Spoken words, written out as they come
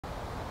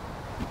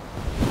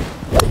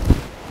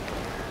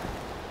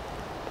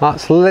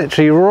That's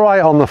literally right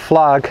on the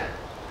flag,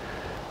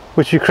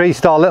 which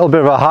increased our little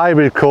bit of a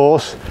hybrid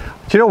course.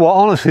 Do you know what,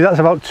 honestly, that's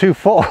about 2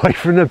 foot away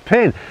from the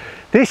pin.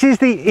 This is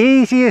the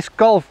easiest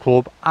golf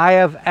club I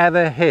have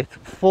ever hit,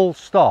 full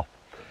stop.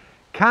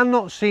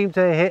 Cannot seem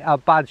to hit a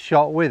bad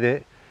shot with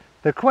it.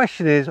 The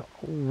question is,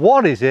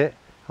 what is it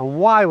and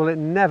why will it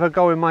never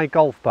go in my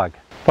golf bag?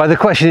 Well, the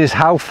question is,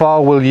 how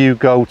far will you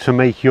go to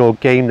make your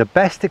game the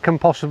best it can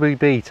possibly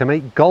be, to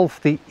make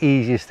golf the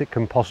easiest it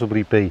can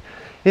possibly be?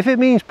 If it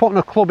means putting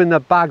a club in the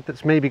bag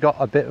that's maybe got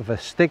a bit of a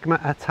stigma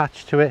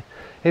attached to it,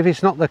 if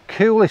it's not the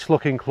coolest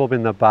looking club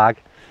in the bag,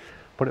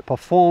 but it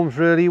performs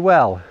really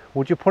well,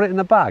 would you put it in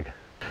the bag?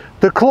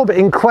 The club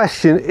in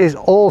question is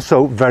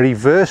also very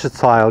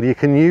versatile. You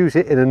can use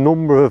it in a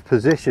number of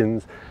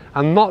positions,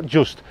 and not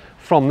just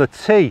from the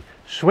tee.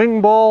 Swing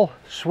ball,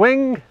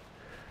 swing,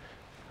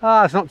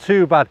 it's not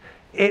too bad.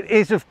 It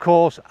is of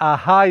course a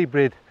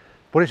hybrid,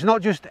 but it's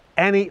not just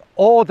any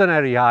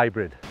ordinary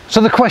hybrid. So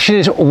the question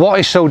is, what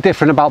is so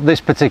different about this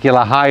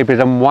particular hybrid,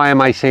 and why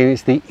am I saying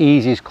it's the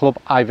easiest club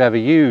I've ever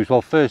used?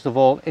 Well, first of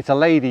all, it's a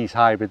ladies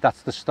hybrid,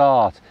 that's the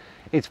start.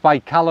 It's by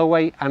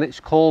Callaway and it's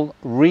called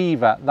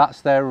Reva. That's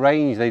their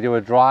range. They do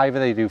a driver,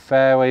 they do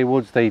fairway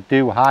woods, they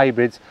do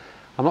hybrids.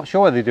 I'm not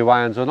sure whether they do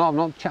irons or not.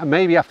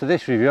 Maybe after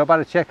this review I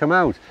better check them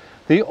out.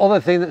 The other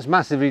thing that's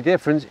massively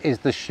different is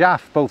the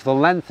shaft, both the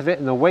length of it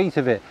and the weight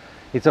of it.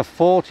 It's a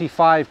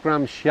 45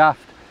 gram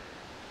shaft.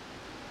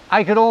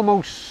 I could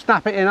almost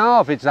snap it in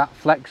half, it's that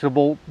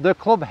flexible. The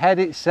club head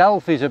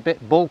itself is a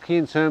bit bulky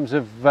in terms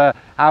of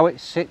how it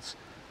sits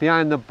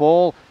behind the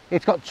ball.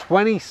 It's got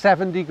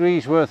 27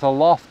 degrees worth of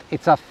loft.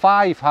 It's a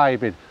 5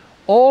 hybrid.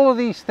 All of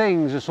these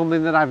things are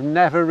something that I've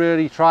never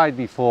really tried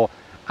before.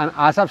 And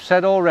as I've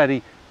said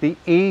already, the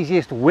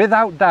easiest,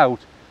 without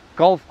doubt,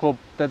 golf club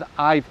that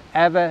I've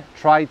ever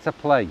tried to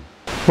play.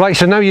 Right,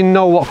 so now you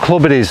know what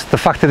club it is. The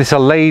fact that it's a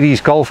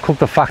ladies golf club,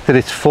 the fact that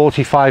it's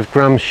 45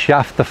 gram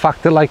shaft, the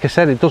fact that, like I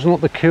said, it doesn't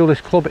look the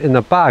coolest club in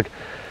the bag.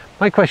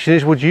 My question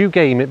is, would you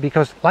game it?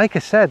 Because like I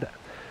said,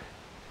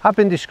 I've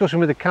been discussing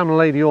with the camera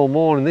lady all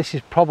morning, this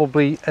is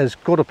probably as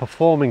good a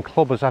performing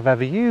club as I've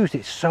ever used.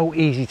 It's so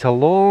easy to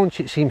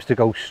launch, it seems to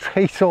go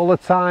straight all the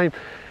time.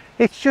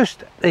 It's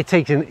just, it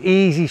takes an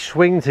easy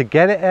swing to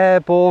get it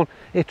airborne,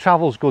 it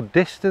travels good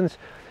distance.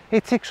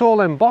 It ticks all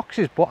them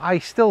boxes, but I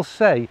still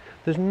say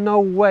there's no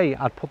way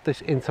I'd put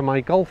this into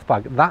my golf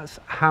bag. That's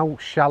how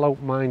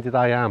shallow-minded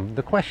I am.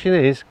 The question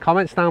is,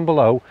 comments down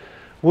below,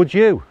 would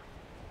you?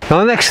 Now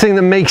the next thing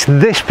that makes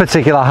this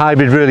particular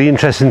hybrid really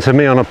interesting to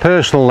me on a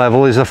personal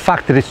level is the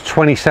fact that it's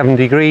 27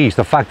 degrees,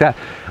 the fact that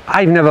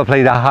I've never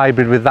played a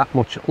hybrid with that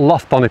much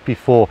loft on it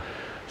before.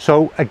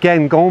 So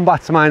again, going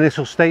back to my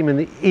initial statement,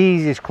 the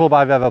easiest club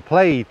I've ever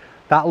played,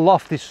 that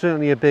loft is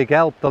certainly a big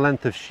help, the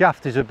length of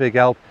shaft is a big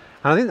help,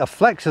 and I think the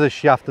flex of the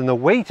shaft and the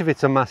weight of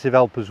it's a massive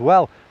help as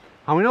well.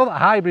 And we know that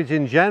hybrids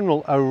in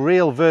general are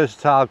real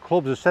versatile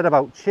clubs. I said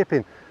about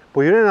chipping,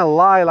 but you're in a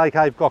lie like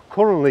I've got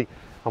currently,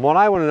 and what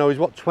I want to know is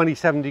what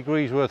 27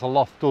 degrees worth of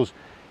loft does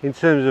in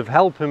terms of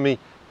helping me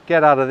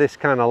get out of this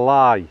kind of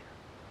lie.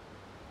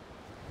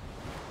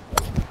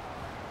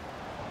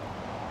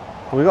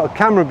 And we've got a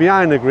camera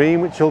behind the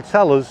green which will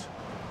tell us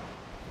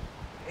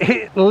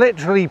it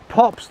literally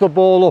pops the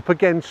ball up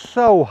again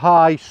so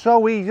high,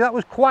 so easy. That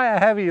was quite a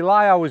heavy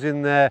lie I was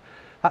in there.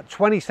 That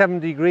 27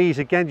 degrees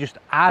again just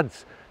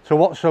adds to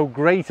what's so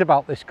great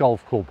about this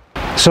golf club.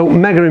 So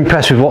mega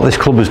impressed with what this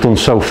club has done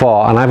so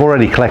far, and I've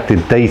already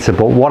collected data,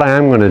 but what I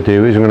am going to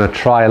do is I'm going to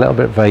try a little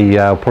bit of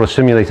a put a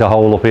simulator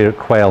hole up here at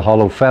Quail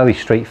Hollow, fairly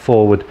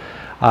straightforward,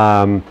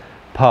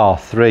 par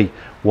 3,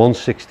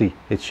 160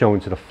 it's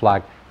showing to the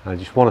flag. I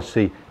just want to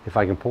see if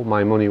I can put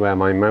my money where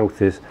my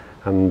mouth is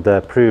and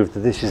prove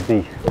that this is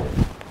the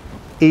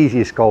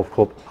easiest golf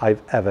club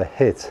I've ever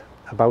hit.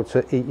 About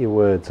to eat your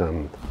words,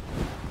 and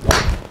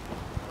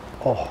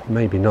oh,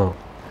 maybe not.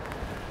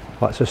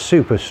 Well, it's a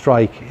super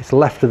strike. It's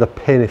left of the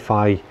pin if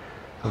I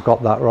have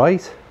got that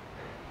right.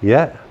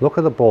 Yeah, look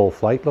at the ball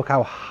flight. Look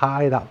how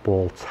high that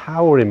ball,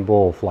 towering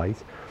ball flight.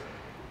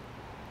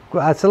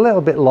 It's a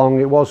little bit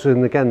long. It was,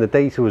 and again the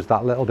data was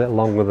that little bit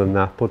longer than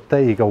that, but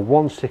there you go.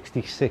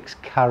 166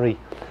 carry,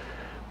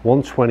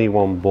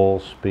 121 ball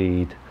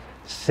speed,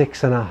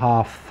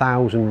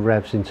 6,500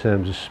 revs in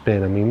terms of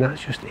spin. I mean,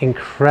 that's just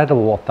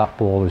incredible what that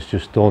ball has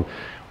just done.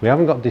 We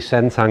haven't got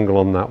descent angle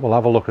on that, we'll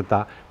have a look at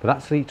that, but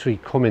that's literally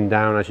coming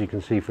down, as you can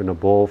see, from the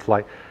ball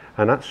flight,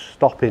 and that's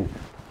stopping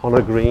on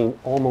a green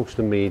almost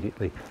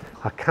immediately.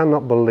 I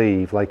cannot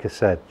believe, like I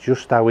said,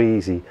 just how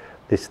easy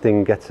this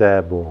thing gets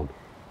airborne.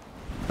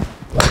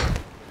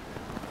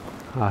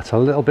 It's a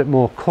little bit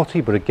more cutty,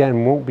 but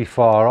again won't be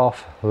far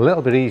off. A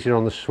little bit easier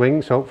on the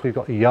swing, so hopefully we've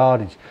got the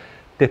yardage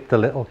dipped a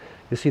little.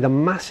 You see the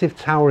massive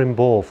towering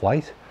ball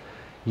flight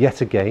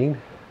yet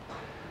again.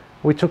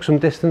 We took some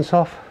distance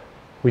off.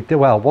 We did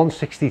well,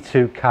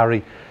 162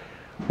 carry,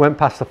 went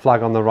past the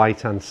flag on the right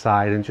hand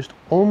side, and just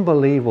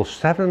unbelievable,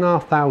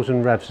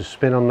 7,500 revs of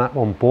spin on that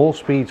one. Ball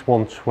speed's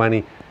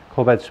 120,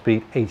 club head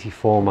speed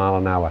 84 mile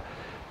an hour,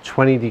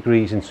 20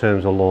 degrees in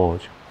terms of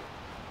launch.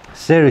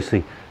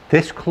 Seriously,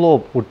 This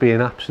club would be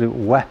an absolute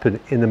weapon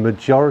in the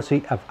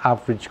majority of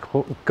average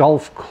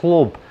golf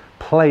club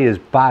players'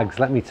 bags,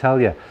 let me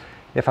tell you,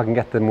 if I can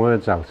get them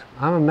words out.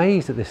 I'm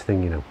amazed at this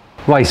thing, you know.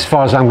 Right, as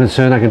far as I'm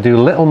concerned, I can do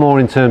a little more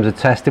in terms of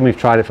testing. We've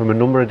tried it from a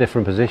number of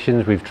different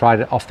positions. We've tried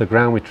it off the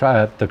ground, we've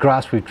tried the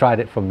grass, we've tried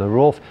it from the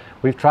rough,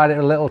 we've tried it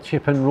a little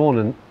chip and run,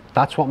 and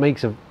that's what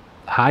makes a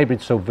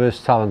hybrid so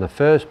versatile in the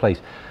first place.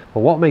 But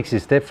what makes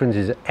this difference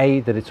is A,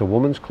 that it's a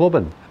woman's club,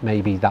 and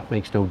maybe that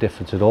makes no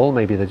difference at all.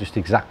 Maybe they're just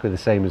exactly the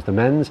same as the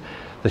men's.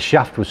 The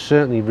shaft was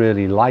certainly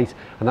really light,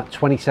 and that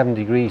 27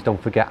 degrees,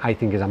 don't forget, I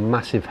think is a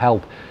massive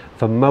help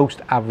for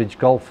most average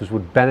golfers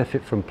would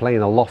benefit from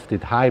playing a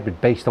lofted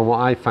hybrid based on what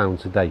I found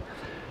today.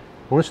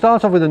 I'm going to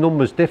start off with the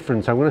numbers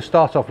difference. I'm going to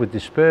start off with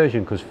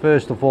dispersion because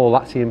first of all,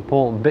 that's the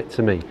important bit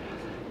to me.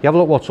 You have a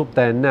look what's up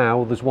there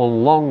now. There's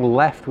one long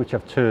left which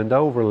I've turned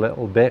over a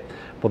little bit,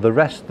 but the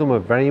rest of them are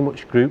very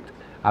much grouped.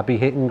 I'd be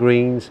hitting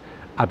greens.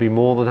 I'd be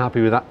more than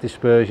happy with that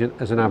dispersion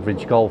as an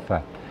average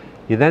golfer.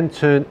 You then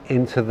turn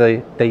into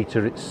the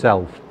data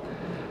itself.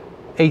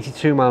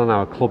 82 mile an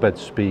hour club head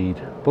speed,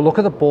 but look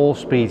at the ball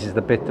speeds is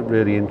the bit that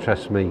really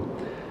interests me.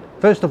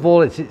 First of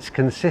all, it's its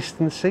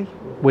consistency,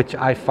 which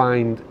I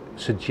find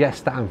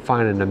suggests that I'm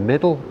fine in the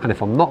middle, and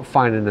if I'm not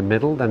fine in the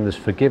middle, then there's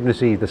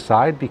forgiveness either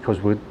side,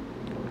 because we're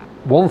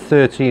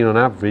 113 on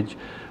average,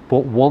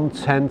 but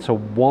 110 to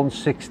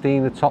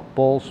 116 the top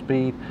ball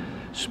speed.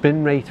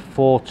 Spin rate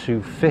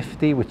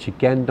 4250, which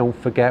again, don't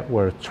forget,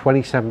 we're a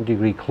 27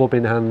 degree club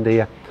in hand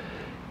here.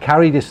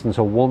 Carry distance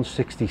of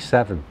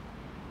 167.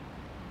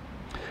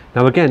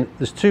 Now again,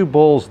 there's two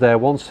balls there,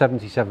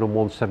 177 and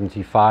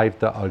 175,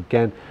 that are,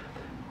 again,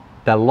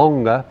 they're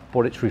longer,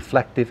 but it's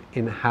reflective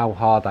in how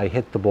hard I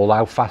hit the ball,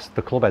 how fast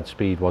the club head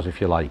speed was,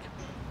 if you like.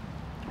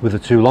 With the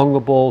two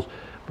longer balls,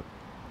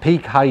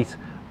 peak height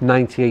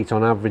 98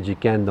 on average.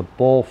 Again, the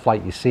ball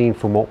flight you've seen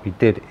from what we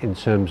did in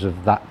terms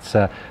of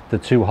that, the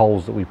two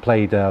holes that we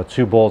played,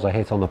 two balls I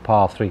hit on the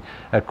par 3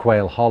 at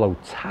Quail Hollow,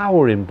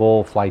 towering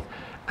ball flight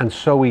and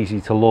so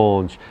easy to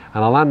launch,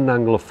 and a landing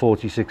angle of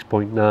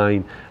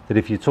 46.9, that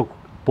if you took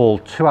ball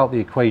 2 out the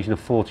equation of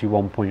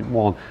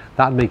 41.1,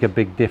 that'd make a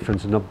big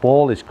difference, and the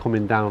ball is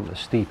coming down at the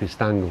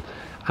steepest angle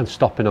and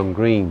stopping on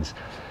greens.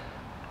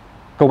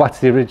 Go back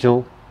to the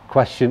original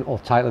question or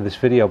title of this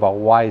video about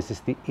why is this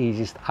the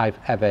easiest I've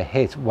ever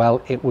hit.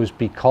 Well, it was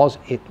because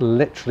it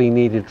literally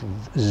needed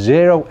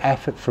zero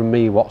effort from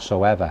me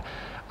whatsoever.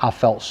 I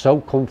felt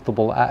so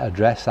comfortable at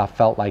address. I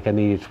felt like I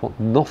needed to put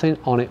nothing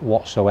on it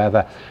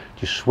whatsoever.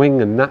 Just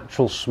swing a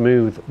natural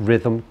smooth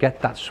rhythm,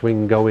 get that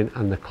swing going,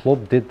 and the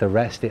club did the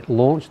rest. It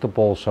launched the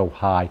ball so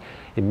high,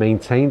 it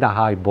maintained a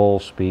high ball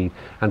speed,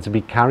 and to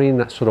be carrying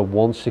that sort of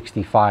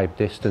 165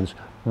 distance,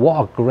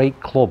 what a great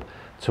club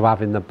to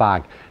have in the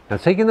bag. Now,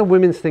 taking the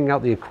women's thing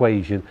out the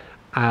equation,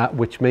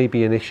 which may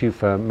be an issue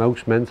for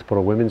most men to put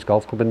a women's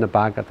golf club in the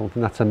bag, I don't think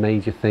that's a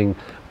major thing,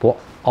 but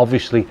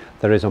obviously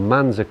there is a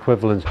man's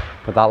equivalent.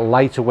 But that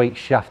lighter weight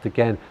shaft,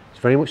 again, it's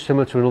very much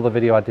similar to another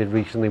video I did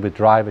recently with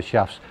driver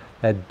shafts.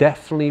 They're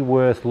definitely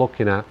worth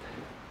looking at.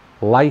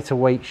 Lighter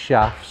weight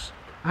shafts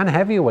and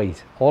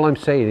heavyweight. All I'm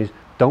saying is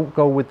don't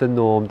go with the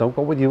norm, don't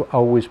go with you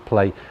always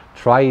play.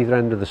 Try either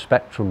end of the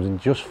spectrums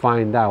and just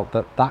find out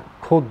that that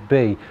could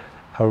be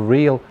a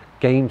real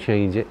game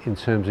changer in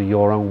terms of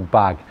your own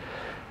bag.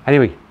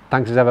 Anyway,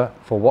 thanks as ever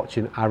for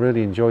watching. I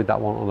really enjoyed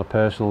that one on a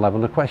personal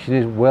level. And the question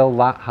is, will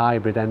that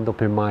hybrid end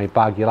up in my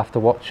bag? You'll have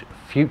to watch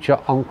future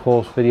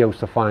on-course videos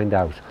to find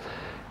out.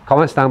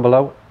 Comments down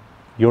below,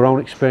 your own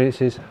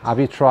experiences. Have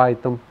you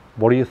tried them?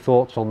 What are your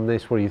thoughts on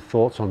this? What are your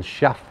thoughts on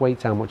shaft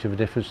weight? How much of a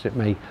difference it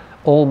made?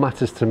 All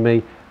matters to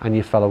me and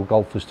your fellow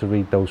golfers to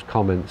read those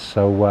comments.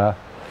 So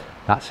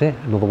that's it,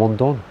 another one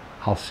done.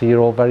 I'll see you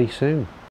all very soon.